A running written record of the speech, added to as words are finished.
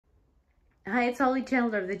Hi, it's Holly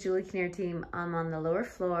Chandler of the Julie Kinnear team. I'm on the lower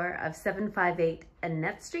floor of 758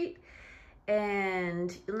 Annette Street,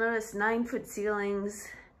 and you'll notice 9-foot ceilings,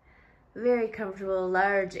 very comfortable,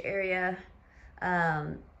 large area,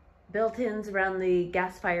 built-ins around the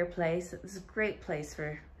gas fireplace. It's a great place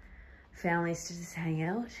for families to just hang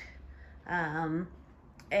out.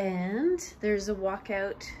 And there's a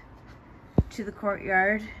walkout to the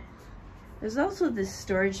courtyard. There's also this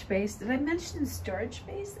storage space. Did I mention storage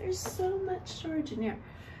space? There's so much storage in here.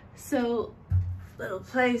 So, little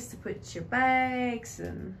place to put your bags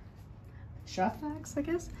and shop bags, I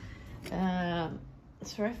guess.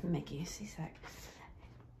 Sorry if I'm making you seasick.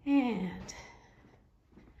 And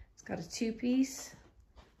it's got a 2-piece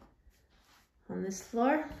on this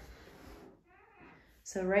floor.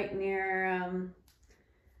 So right near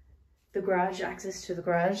the garage, access to the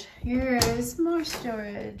garage. Here is more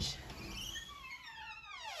storage.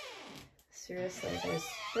 Seriously,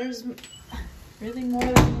 there's really more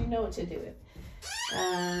than you know what to do with.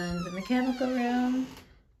 And the mechanical room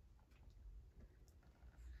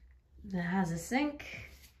that has a sink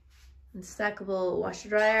and stackable washer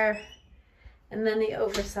dryer, and then the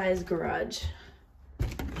oversized garage.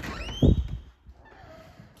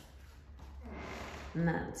 And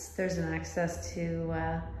there's an access to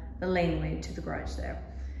the laneway to the garage there.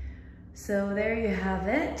 So there you have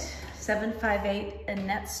it, 758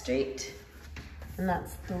 Annette Street. And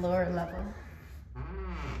that's the lower level.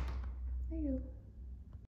 There you go.